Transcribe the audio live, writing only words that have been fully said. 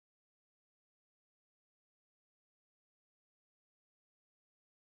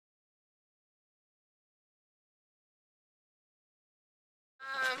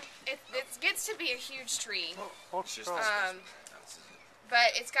It gets to be a huge tree. But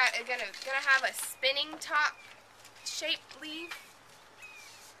it's gonna have a spinning top shaped leaf.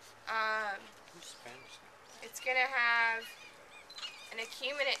 It's gonna have an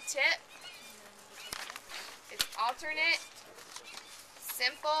acuminate tip. It's alternate,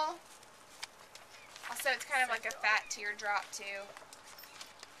 simple. Also, it's kind of like a fat teardrop too.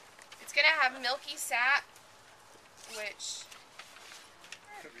 It's gonna have milky sap, which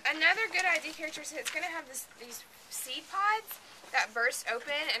another good ID character is it's gonna have these seed pods that burst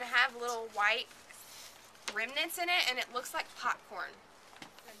open and have little white remnants in it, and it looks like popcorn.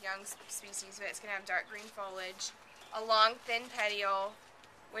 A young species, but it's gonna have dark green foliage, a long thin petiole.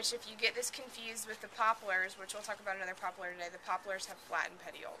 Which, if you get this confused with the poplars, which we'll talk about another poplar today, the poplars have flattened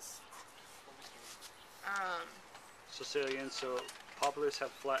petioles. So say it again. So poplars have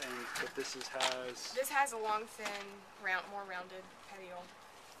flattened, but this has a long, thin, more rounded petiole.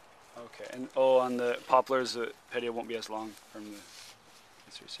 Okay, and on the poplars, the petiole won't be as long from the.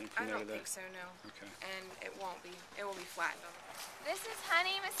 As you're seeing from I don't think so, no. Okay. And it won't be. It will be flattened. This is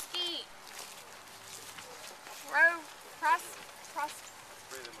honey mesquite.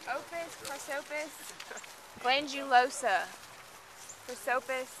 Prosopis, glandulosa,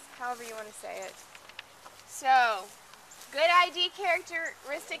 Prosopis, however you want to say it. So, good ID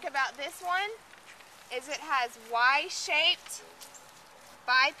characteristic about this one is it has Y-shaped,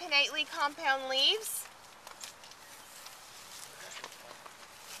 bipinnately compound leaves.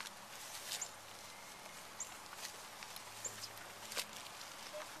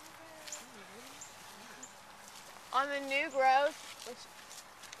 On the new growth, which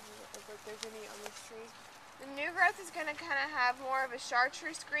doesn't look like there's any on this tree, the new growth is going to kind of have more of a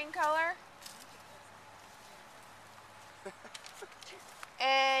chartreuse green color.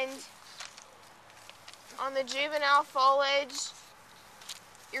 And on the juvenile foliage,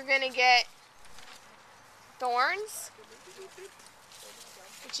 you're going to get thorns,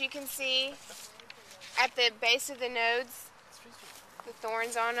 which you can see at the base of the nodes, the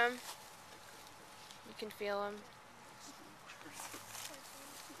thorns on them. You can feel them.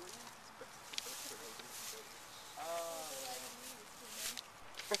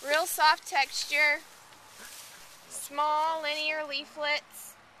 Real soft texture, small linear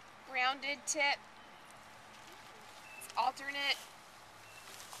leaflets, rounded tip, it's alternate,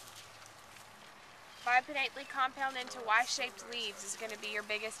 bipinnately compound into Y-shaped leaves is going to be your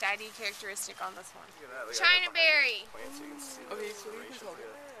biggest ID characteristic on this one. Chinaberry,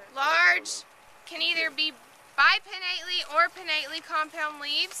 large, can either be bipinnately or pinnately compound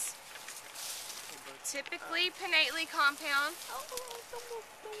leaves. Typically pinnately compound.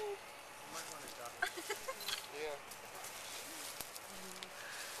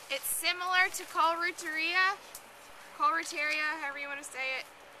 It's similar to Colruyteria, however you want to say it,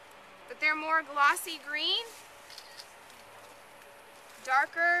 but they're more glossy green,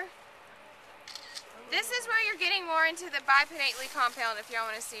 darker. This is where you're getting more into the bipinnately compound, if y'all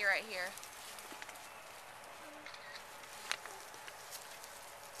want to see right here.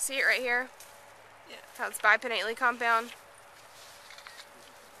 See it right here? Yeah. How it's bipinnately compound.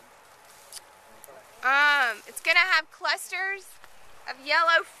 It's gonna have clusters of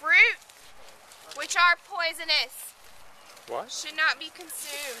yellow fruit, which are poisonous. What? Should not be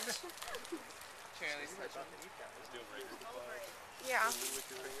consumed. Yeah.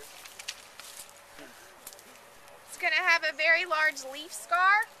 It's gonna have a very large leaf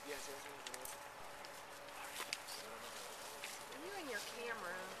scar. You and your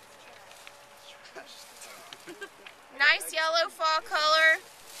camera. Nice yellow fall color.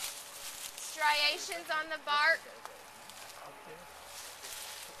 Striations on the bark.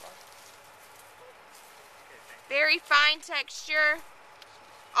 Very fine texture.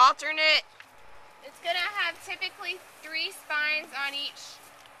 Alternate. It's going to have typically 3 spines on each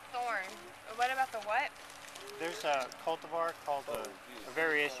thorn. What about the what? There's a cultivar called a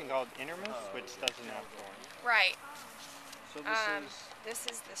variation called Innermost, which doesn't have thorns. Right. So this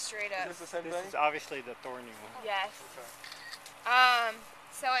is the straight up. This is obviously the thorny one. Yes.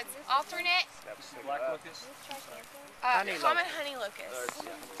 So it's alternate. Black locust? Common Honeylocust.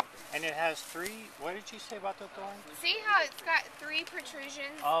 And it has 3, what did you say about the thorn? See how it's got 3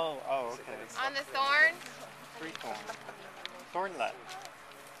 protrusions Okay. on the thorn? 3 thorns. Thornlet.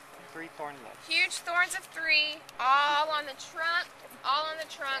 3 thornlets. Huge thorns of 3, all on the trunk, all on the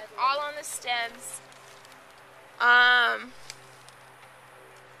trunk, all on the stems.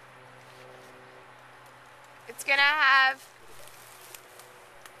 It's gonna have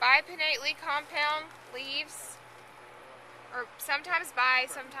bipinnately compound leaves, or sometimes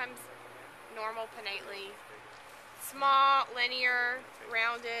sometimes normal pinnately. Small, linear,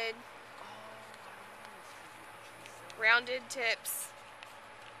 rounded tips.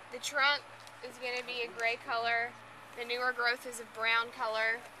 The trunk is going to be a gray color. The newer growth is a brown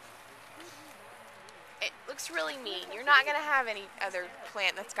color. It looks really mean. You're not going to have any other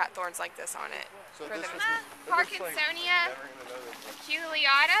plant that's got thorns like this on it. So for this the is, Parkinsonia, never gonna know this.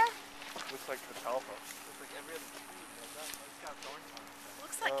 aculeata. Looks like catalpa.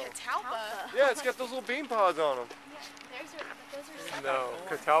 Looks like catalpa. Yeah, it's got those little bean pods on them. Yeah, those are No,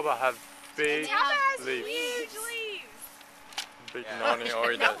 catalpa have big Catalpa has leaves. huge leaves. Big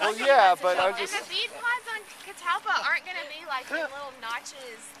non-oidal. Well, yeah, but I'm And just. the bead pods on catalpa aren't going to be like the little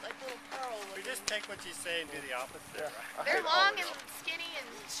notches, like little pearl. We just take what you say and do the opposite. They're long and skinny and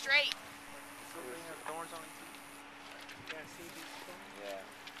straight. Yeah.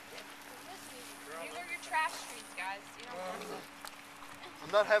 These are your trash streets, guys. You don't want to.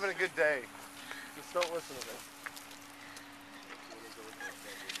 I'm not having a good day. Just don't listen to me.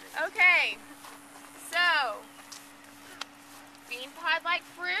 Okay, so bean pod like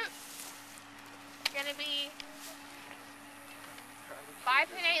fruit, gonna be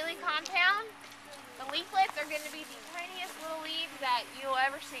bipinnately compound. The leaflets are gonna be the tiniest little leaves that you'll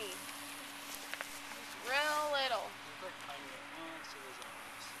ever see. Real little.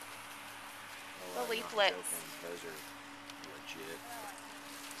 The leaflets. Those are legit.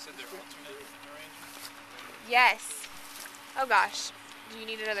 Said they're alternate arrangement. Yes. Oh gosh. Do you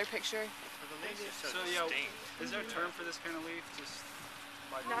need another picture? So yeah, is there a term for this kind of leaf? Just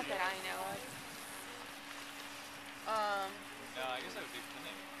like Not that I know of. I guess that would be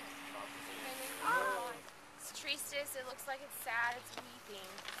pinning. It's Tristis. It looks like it's sad. It's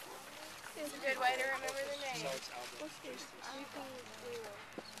weeping. It's a good way to remember the name.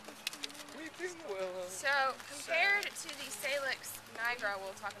 Weeping willow. So, compared to the Salix nigra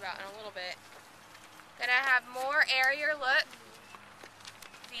we'll talk about in a little bit, gonna have more airier look.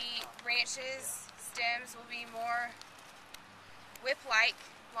 The branches, stems will be more whip-like,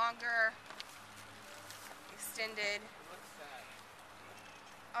 longer, extended.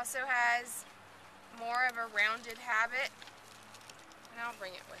 Also has more of a rounded habit. And I'll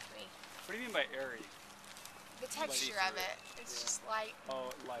bring it with me. What do you mean by airy? The texture of it, it's just light.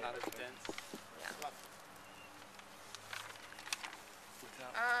 Oh, light. Not as dense.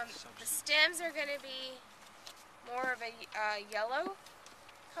 The stems are going to be more of a yellow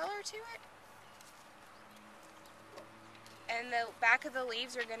color to it. And the back of the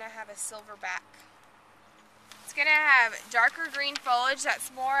leaves are going to have a silver back. It's going to have darker green foliage that's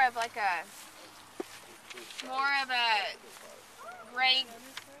more of a gray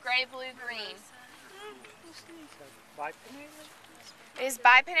blue green. It is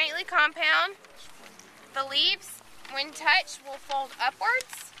bipinnately compound. The leaves, when touched, will fold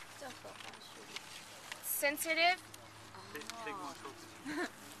upwards. Sensitive.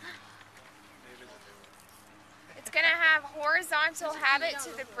 It's going to have horizontal habit to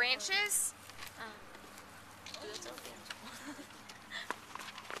the branches.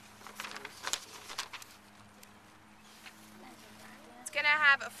 It's going to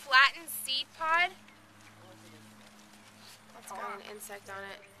have a flattened seed pod. It's got an insect on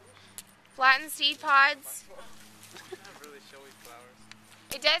it. Flattened seed pods. Really showy flowers.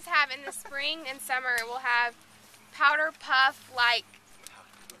 It does have, in the spring and summer, it will have powder puff like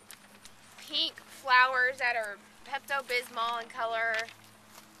pink flowers that are Pepto-Bismol in color,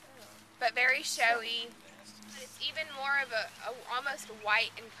 but very showy. It's even more of a almost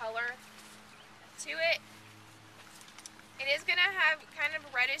white in color to it. It is going to have kind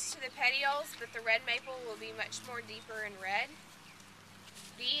of reddish to the petioles, but the red maple will be much more deeper in red.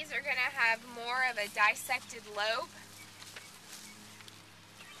 These are going to have more of a dissected lobe.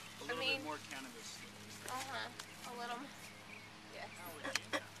 A little bit more cannabis. A little. Yes.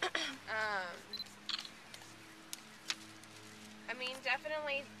 I mean,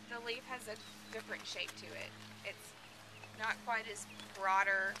 definitely the leaf has a different shape to it. It's not quite as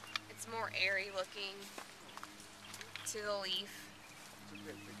broader. It's more airy looking to the leaf.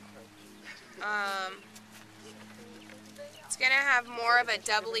 It's going to have more of a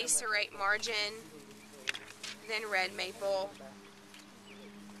doubly serrate margin than red maple.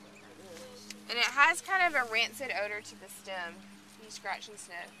 And it has kind of a rancid odor to the stem. You scratch and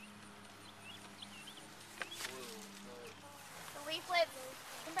sniff. The leaflets,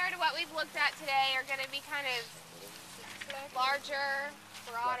 compared to what we've looked at today, are going to be kind of larger,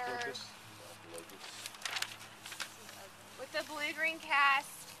 broader, with the blue-green cast.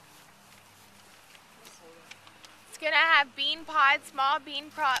 It's going to have bean pods, small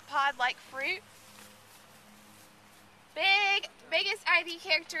bean pod-like fruit. Biggest ID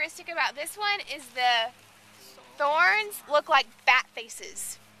characteristic about this one is the thorns look like bat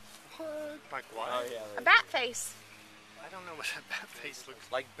faces. Like what? Oh yeah. A bat face. I don't know what a bat face looks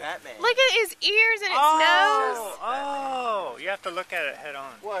like. Like Batman. Look at his ears and its nose. Oh, you have to look at it head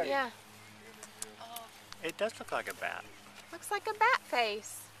on. What? Yeah, It does look like a bat. looks like a bat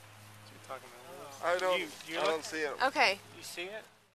face. You're talking about I don't. You I don't see it. Okay. You see it?